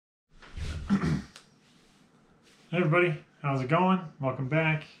Hey everybody, how's it going? Welcome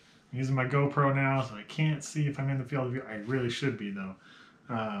back. I'm using my GoPro now, so I can't see if I'm in the field of view. I really should be though.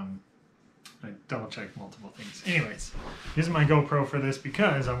 I double checked multiple things. Anyways, using my GoPro for this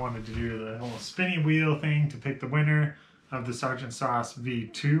because I wanted to do the whole spinny wheel thing to pick the winner of the Sergeant Sauce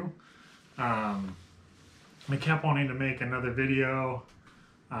V2. I kept wanting to make another video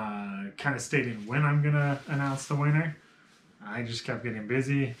kind of stating when I'm gonna announce the winner. I just kept getting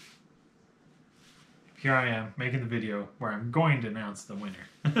busy. Here I am making the video where I'm going to announce the winner.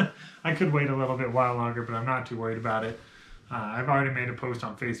 I could wait a little bit while longer, but I'm not too worried about it. I've already made a post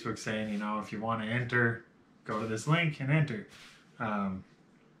on Facebook saying, you know, if you want to enter, go to this link and enter. I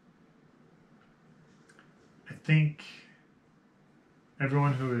think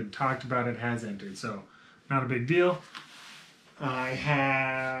everyone who had talked about it has entered, so not a big deal. I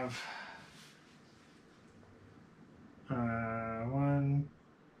have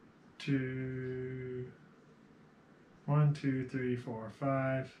 1, 2, 3, 4, 5,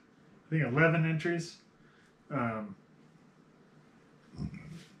 I think 11 entries.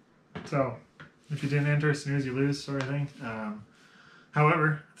 So if you didn't enter, snooze, you lose, sort of thing.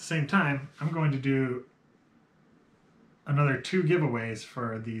 However, at the same time, I'm going to do another 2 giveaways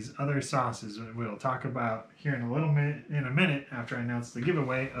for these other sauces that we'll talk about here in a minute after I announce the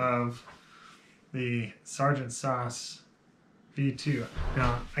giveaway of the Sergeant Sauce V2.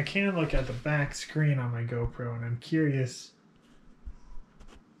 Now, I can look at the back screen on my GoPro, and I'm curious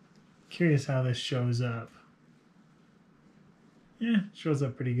how this shows up. Yeah, it shows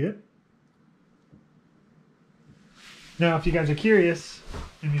up pretty good. Now, if you guys are curious,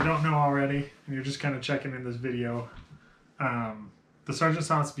 and you don't know already, and you're just kind of checking in this video, the Sergeant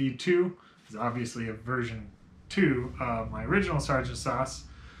Sauce V2 is obviously a version 2 of my original Sergeant Sauce,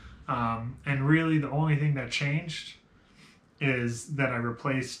 and really the only thing that changed is that I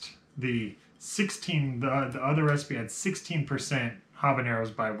replaced the other recipe had 16%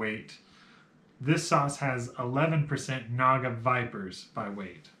 habaneros by weight. This sauce has 11% Naga Vipers by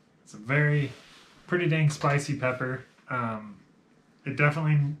weight. It's a pretty dang spicy pepper. It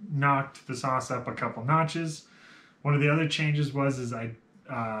definitely knocked the sauce up a couple notches. One of the other changes was I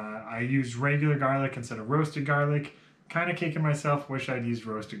used regular garlic instead of roasted garlic. Kind of kicking myself, wish I'd used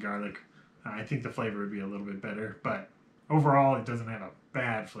roasted garlic. I think the flavor would be a little bit better, but overall it doesn't have a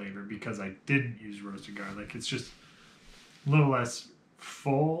bad flavor because I didn't use roasted garlic. It's just a little less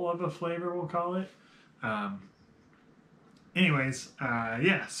full of a flavor, we'll call it.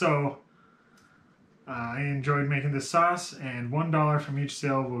 Yeah, so I enjoyed making this sauce, and $1 from each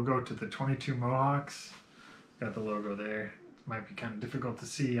sale will go to the 22 Mohawks. Got the logo there. Might be kind of difficult to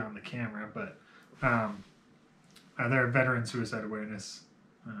see on the camera, but they're a veteran suicide awareness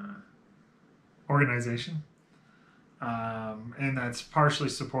organization. And that's partially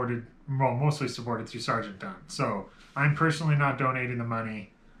supported, well, mostly supported through Sergeant Dunn. So I'm personally not donating the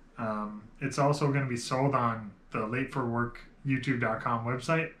money. It's also going to be sold on the lateforworkyoutube.com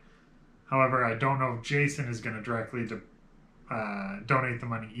website. However, I don't know if Jason is going to directly donate the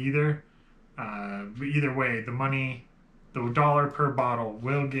money either. But either way, the money, the $1 per bottle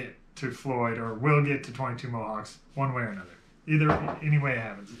will get to Floyd or will get to 22 Mohawks one way or another. Any way it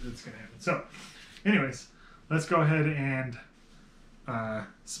happens, it's going to happen. So anyways, let's go ahead and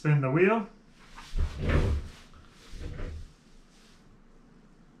spin the wheel.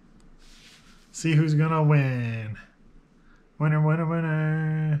 See who's gonna win. Winner, winner,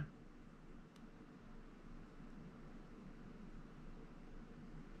 winner.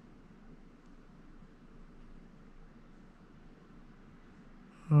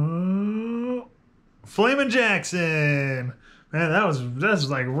 Oh, Flamin' Jackson. Man, that's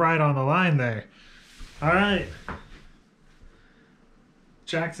like right on the line there. All right.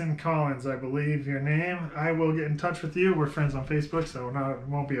 Jackson Collins, I believe your name. I will get in touch with you. We're friends on Facebook, so it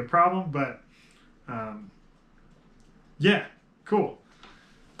won't be a problem. But yeah, cool.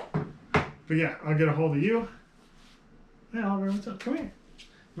 But yeah, I'll get a hold of you. Yeah, Oliver, what's up? Come here.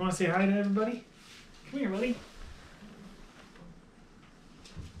 You want to say hi to everybody? Come here, buddy.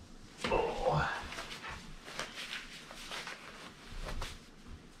 Oh.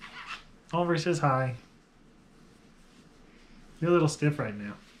 Oliver says hi. You're a little stiff right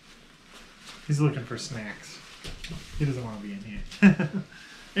now. He's looking for snacks. He doesn't want to be in here.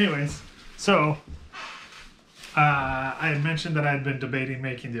 Anyways, so I had mentioned that I had been debating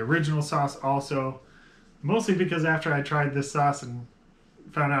making the original sauce also, mostly because after I tried this sauce and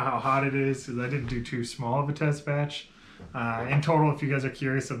found out how hot it is, because I didn't do too small of a test batch. In total, if you guys are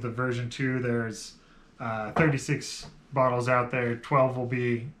curious of the version 2, there's 36 bottles out there. 12 will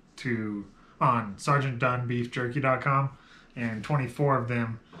be on sergeantdunnbeefjerky.com, and 24 of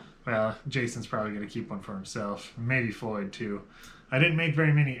them Well, Jason's probably going to keep one for himself. Maybe Floyd, too. I didn't make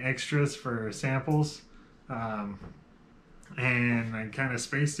very many extras for samples. And I kind of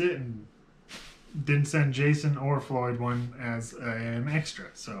spaced it and didn't send Jason or Floyd one as an extra.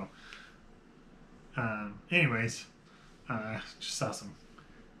 So, anyways, just saw some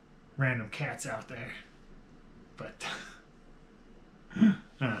random cats out there. But,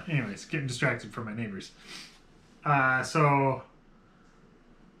 anyways, getting distracted from my neighbors. So,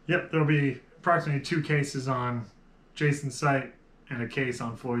 yep, there'll be approximately 2 cases on Jason's site and a case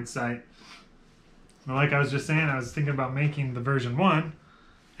on Floyd's site. But like I was just saying, I was thinking about making the version 1,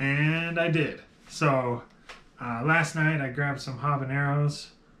 and I did. So, last night I grabbed some habaneros,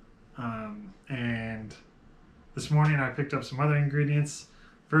 and this morning I picked up some other ingredients.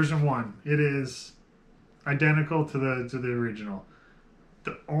 Version 1, it is identical to the original.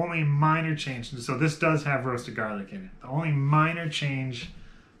 The only minor change, so this does have roasted garlic in it. The only minor change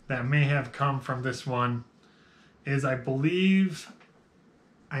that may have come from this one is I believe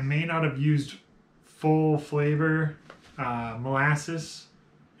I may not have used full flavor molasses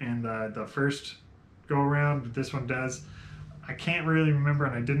in the first go around, but this one does. I can't really remember,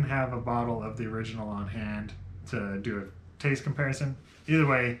 and I didn't have a bottle of the original on hand to do a taste comparison. Either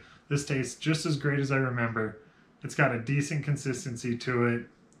way, this tastes just as great as I remember. It's got a decent consistency to it,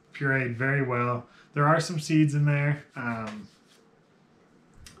 pureed very well. There are some seeds in there.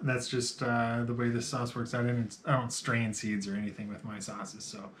 That's just the way this sauce works out. I don't strain seeds or anything with my sauces,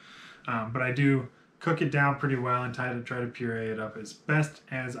 so. But I do cook it down pretty well and try to puree it up as best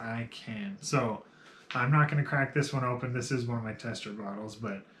as I can. So I'm not going to crack this one open. This is one of my tester bottles,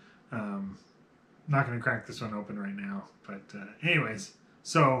 but I'm not going to crack this one open right now. But anyways,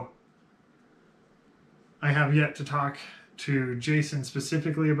 so I have yet to talk to Jason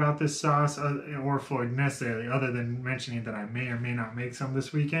specifically about this sauce, or Floyd necessarily, other than mentioning that I may or may not make some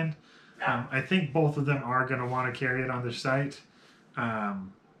this weekend. I think both of them are going to want to carry it on their site.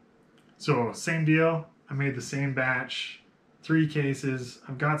 So same deal. I made the same batch, 3 cases.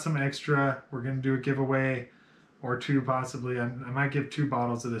 I've got some extra. We're going to do a giveaway or 2 possibly. I might give 2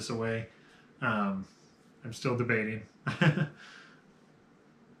 bottles of this away. I'm still debating.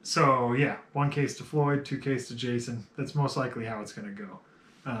 So yeah, 1 case to Floyd, 2 cases to Jason. That's most likely how it's going to go.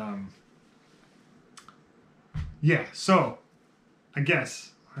 Yeah, so I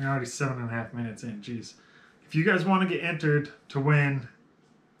guess I'm already 7.5 minutes in. Jeez. If you guys want to get entered to win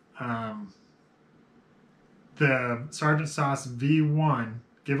the Sergeant Sauce V1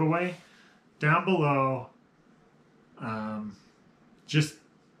 giveaway, down below, just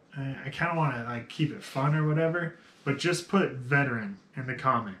I kind of want to like keep it fun or whatever, but just put veteran in the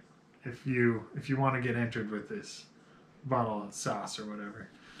comment if you want to get entered with this bottle of sauce or whatever.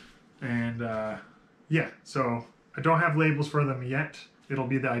 And yeah, so I don't have labels for them yet. It'll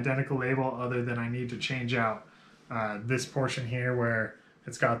be the identical label, other than I need to change out this portion here where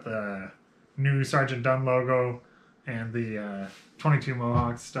it's got the new Sergeant Dunn logo and the 22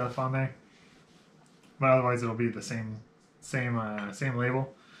 Mohawk stuff on there. But otherwise it'll be the same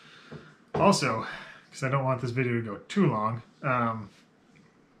label. Also, because I don't want this video to go too long,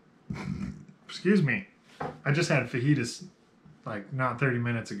 excuse me, I just had fajitas like not 30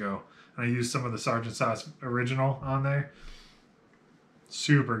 minutes ago, and I used some of the Sergeant Sauce original on there.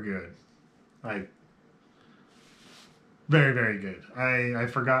 Super good. Like, very, very good. I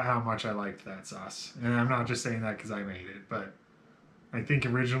forgot how much I liked that sauce. And I'm not just saying that because I made it, but I think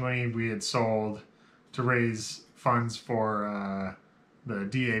originally we had sold to raise funds for the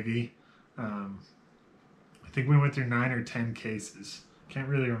DAV. I think we went through 9 or 10 cases. Can't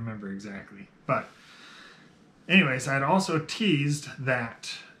really remember exactly. But anyways, I'd also teased that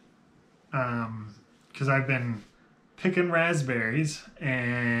because I've been picking raspberries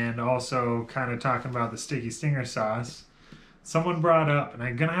and also kind of talking about the Sticky Stinger sauce. Someone brought up, and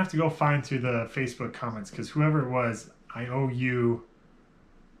I'm going to have to go find through the Facebook comments, because whoever it was, I owe you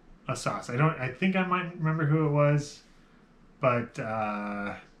a sauce. I think I might remember who it was, but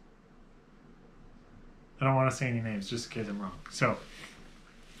I don't want to say any names just in case I'm wrong. So,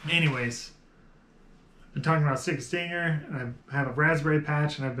 anyways, I've been talking about Sticky Stinger, and I have a raspberry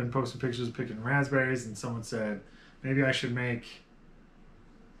patch, and I've been posting pictures of picking raspberries, and someone said maybe I should make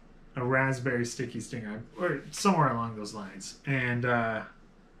a raspberry Sticky Stinger, or somewhere along those lines. And I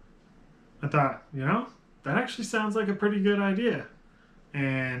thought, you know, that actually sounds like a pretty good idea.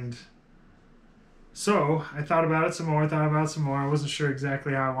 And so I thought about it some more, I wasn't sure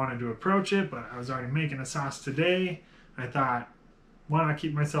exactly how I wanted to approach it, but I was already making a sauce today. I thought, why not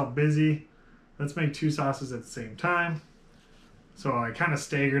keep myself busy? Let's make 2 sauces at the same time. So I kind of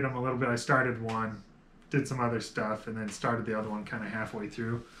staggered them a little bit. I started one, did some other stuff, and then started the other one kind of halfway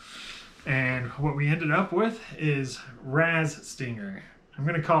through. And what we ended up with is Razz Stinger. I'm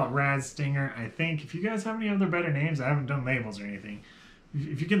going to call it Razz Stinger. I think if you guys have any other better names, I haven't done labels or anything.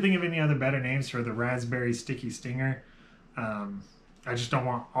 If you can think of any other better names for the Raspberry Sticky Stinger, I just don't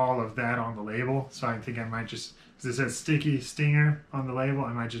want all of that on the label. So I think I might just, because it says Sticky Stinger on the label,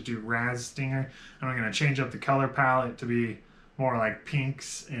 I might just do Razz Stinger. And I'm going to change up the color palette to be more like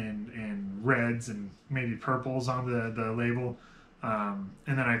pinks and reds and maybe purples on the label. And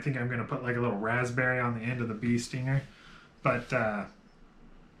then I think I'm going to put like a little raspberry on the end of the bee stinger. But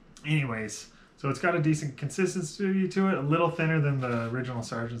anyways, so it's got a decent consistency to it, a little thinner than the original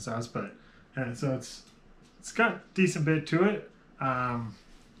Sergeant Sauce, but so it's got a decent bit to it.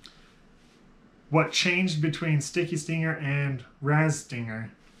 What changed between Sticky Stinger and Razz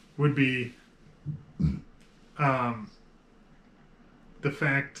Stinger would be the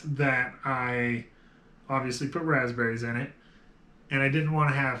fact that I obviously put raspberries in it, and I didn't want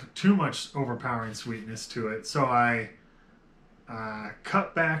to have too much overpowering sweetness to it, so I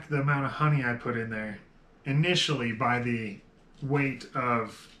cut back the amount of honey I put in there initially by the weight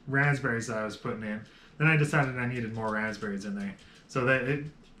of raspberries that I was putting in. Then I decided I needed more raspberries in there. So that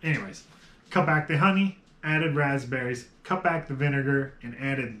anyways, cut back the honey, added raspberries, cut back the vinegar, and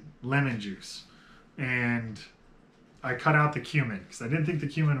added lemon juice. And I cut out the cumin because I didn't think the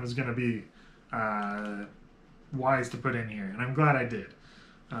cumin was going to be wise to put in here, and I'm glad I did.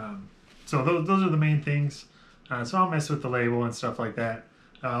 So those are the main things. So I'll mess with the label and stuff like that.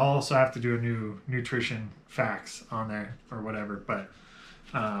 I'll also have to do a new nutrition facts on there or whatever, but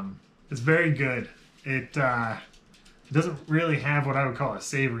it's very good. It doesn't really have what I would call a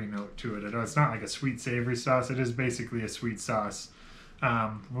savory note to it. It's not like a sweet savory sauce. It is basically a sweet sauce.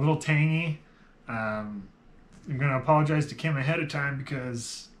 A little tangy. I'm going to apologize to Kim ahead of time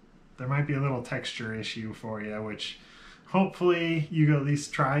because there might be a little texture issue for you, which hopefully you at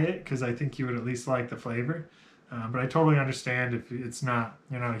least try it because I think you would at least like the flavor. But I totally understand if you're not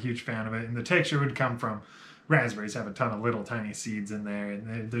a huge fan of it. And the texture would come from raspberries have a ton of little tiny seeds in there,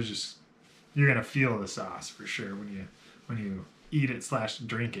 and there's just, you're gonna feel the sauce for sure when you eat it /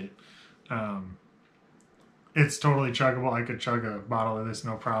 drink it. It's totally chuggable. I could chug a bottle of this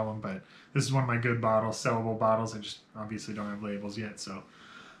no problem, but this is one of my good bottles, sellable bottles. I just obviously don't have labels yet. So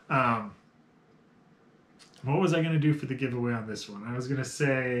what was I gonna do for the giveaway on this one? I was gonna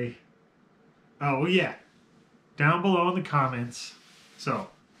say, oh yeah, down below in the comments. So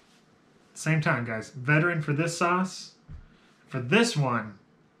same time, guys, veteran for this sauce. For this one,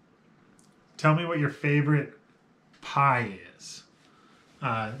 tell me what your favorite pie is.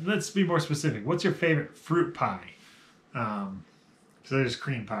 Let's be more specific. What's your favorite fruit pie? So there's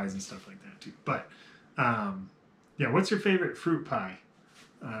cream pies and stuff like that too. But yeah, what's your favorite fruit pie?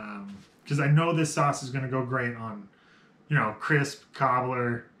 Because I know this sauce is going to go great on, crisp,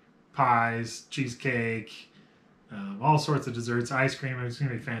 cobbler, pies, cheesecake, all sorts of desserts, ice cream. It's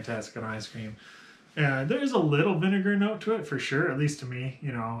going to be fantastic on ice cream. There's a little vinegar note to it for sure, at least to me.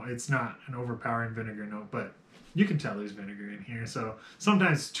 It's not an overpowering vinegar note, but you can tell there's vinegar in here. So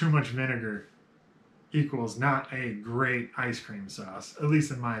sometimes too much vinegar equals not a great ice cream sauce, at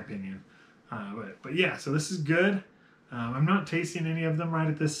least in my opinion. But yeah, so this is good. I'm not tasting any of them right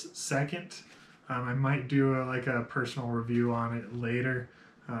at this second. I might do a personal review on it later.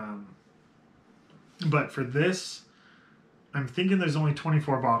 But for this, I'm thinking there's only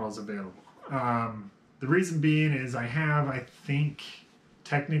 24 bottles available. The reason being is I think,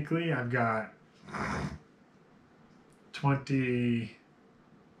 technically, I've got 20,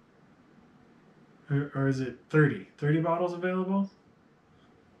 or is it 30 bottles available?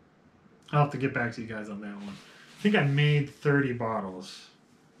 I'll have to get back to you guys on that one. I think I made 30 bottles.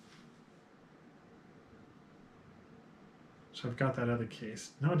 So I've got that other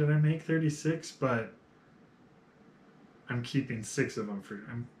case. No, did I make 36? But I'm keeping 6 of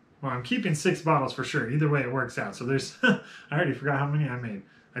them I'm keeping 6 bottles for sure. Either way, it works out. So there's, I already forgot how many I made.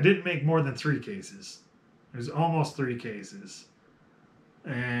 I didn't make more than 3 cases. There's almost 3 cases.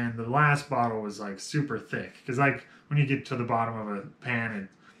 And the last bottle was super thick. Because when you get to the bottom of a pan and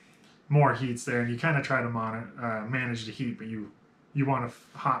more heat's there, and you kind of try to manage the heat, but you want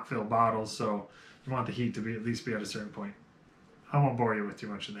to hot fill bottles, so you want the heat to at least be at a certain point. I won't bore you with too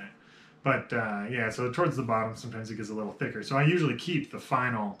much of that. But yeah, so towards the bottom, sometimes it gets a little thicker. So I usually keep the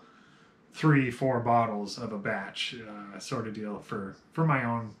final 3-4 bottles of a batch sort of deal for my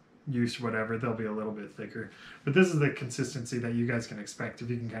own use, whatever. They'll be a little bit thicker. But this is the consistency that you guys can expect if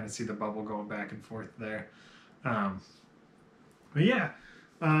you can kind of see the bubble going back and forth there. But yeah,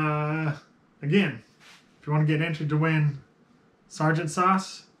 again, if you want to get entered to win Sergeant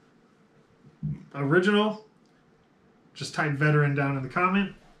Sauce, original, just type veteran down in the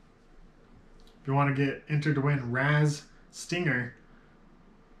comment. If you want to get entered to win Razz Stinger,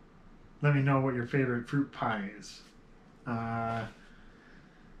 let me know what your favorite fruit pie is. I'll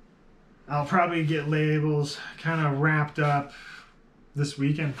probably get labels kind of wrapped up this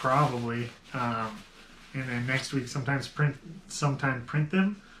weekend, probably, and then next week sometime print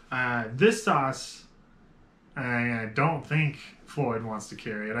them. This sauce, I don't think Floyd wants to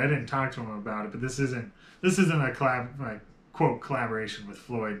carry it. I didn't talk to him about it, but this isn't a collaboration with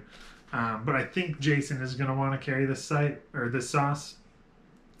Floyd. But I think Jason is gonna want to carry this sauce.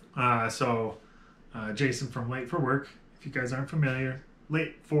 So Jason from Late for Work, if you guys aren't familiar,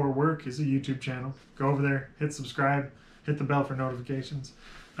 Late for Work is a YouTube channel. Go over there, hit subscribe, hit the bell for notifications.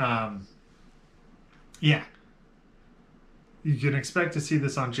 Yeah, you can expect to see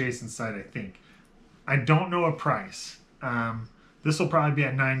this on Jason's site, I think. I don't know a price. This will probably be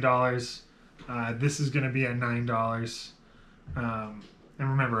at $9. This is going to be at $9. And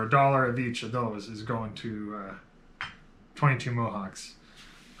remember, $1 of each of those is going to 22 Mohawks.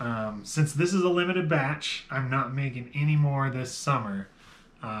 Since this is a limited batch, I'm not making any more this summer.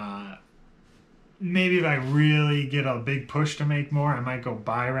 Maybe if I really get a big push to make more, I might go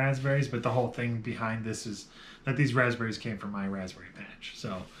buy raspberries, but the whole thing behind this is that these raspberries came from my raspberry patch.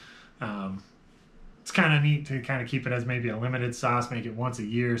 So it's kind of neat to kind of keep it as maybe a limited sauce, make it once a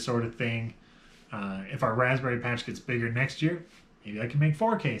year sort of thing. If our raspberry patch gets bigger next year, maybe I can make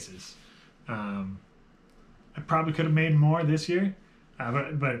 4 cases. I probably could have made more this year,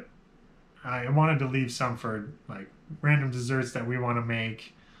 but I wanted to leave some for like random desserts that we want to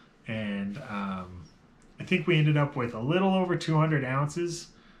make. And I think we ended up with a little over 200 ounces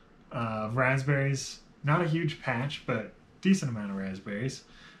of raspberries. Not a huge patch, but decent amount of raspberries.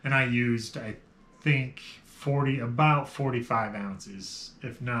 And I used, I think, about 45 ounces,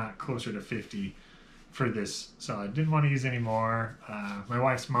 if not closer to 50 for this. So I didn't want to use any more. My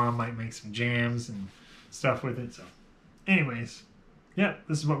wife's mom might make some jams and stuff with it. So anyways, yeah,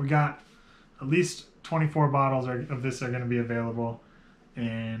 this is what we got. At least 24 bottles of this are going to be available.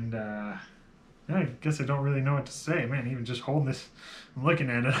 And yeah, I guess I don't really know what to say. Man, even just holding this, I'm looking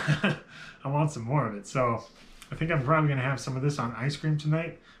at it, I want some more of it. So I think I'm probably going to have some of this on ice cream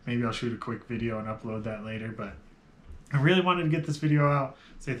tonight. Maybe I'll shoot a quick video and upload that later. But I really wanted to get this video out.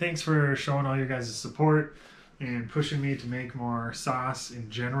 Say thanks for showing all your guys' support and pushing me to make more sauce in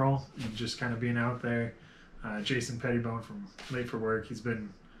general and just kind of being out there. Jason Pettibone from Late for Work, he's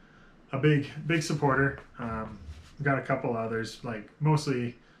been a big supporter. Got a couple others, like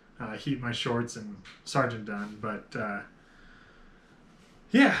mostly Heat My Shorts and Sergeant Dunn, but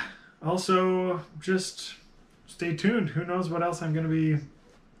yeah, also just stay tuned. Who knows what else I'm going to be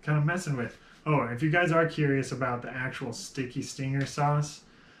kind of messing with. Oh, if you guys are curious about the actual Sticky Stinger sauce,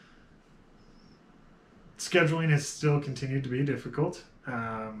 scheduling has still continued to be difficult.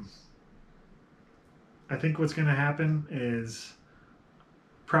 I think what's going to happen is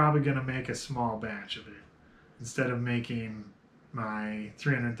probably going to make a small batch of it. Instead of making my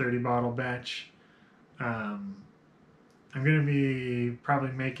 330 bottle batch, I'm going to be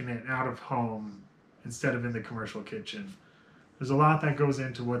probably making it out of home instead of in the commercial kitchen. There's a lot that goes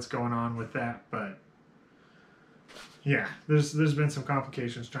into what's going on with that, but yeah, there's been some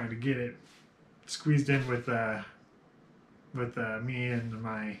complications trying to get it squeezed in with me and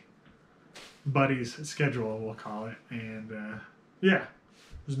my buddy's schedule, we'll call it. And yeah,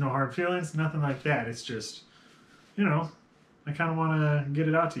 there's no hard feelings, nothing like that. It's just, you know, I kind of want to get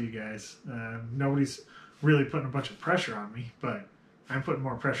it out to you guys. Nobody's really putting a bunch of pressure on me, but I'm putting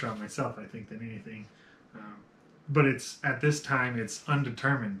more pressure on myself, I think, than anything. But it's at this time, it's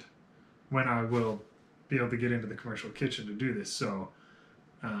undetermined when I will be able to get into the commercial kitchen to do this. So,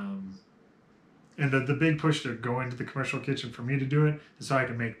 and the big push to go into the commercial kitchen for me to do it is so I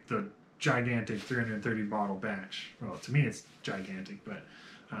can make the gigantic 330 bottle batch. Well, to me, it's gigantic, but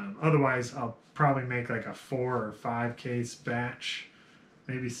otherwise, I'll probably make like a 4 or 5 case batch,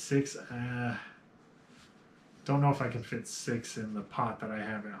 maybe 6. Don't know if I can fit 6 in the pot that I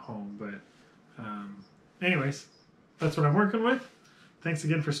have at home, but anyways, that's what I'm working with. Thanks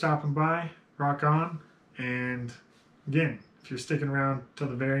again for stopping by. Rock on. And again, if you're sticking around till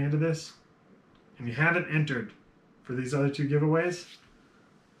the very end of this and you haven't entered for these other 2 giveaways,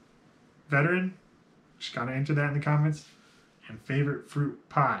 veteran, just gotta enter that in the comments, and favorite fruit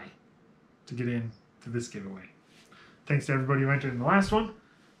pie to get in to this giveaway. Thanks to everybody who entered in the last one.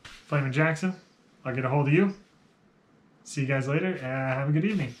 Flamin' Jackson, I'll get a hold of you. See you guys later. Have a good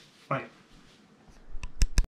evening.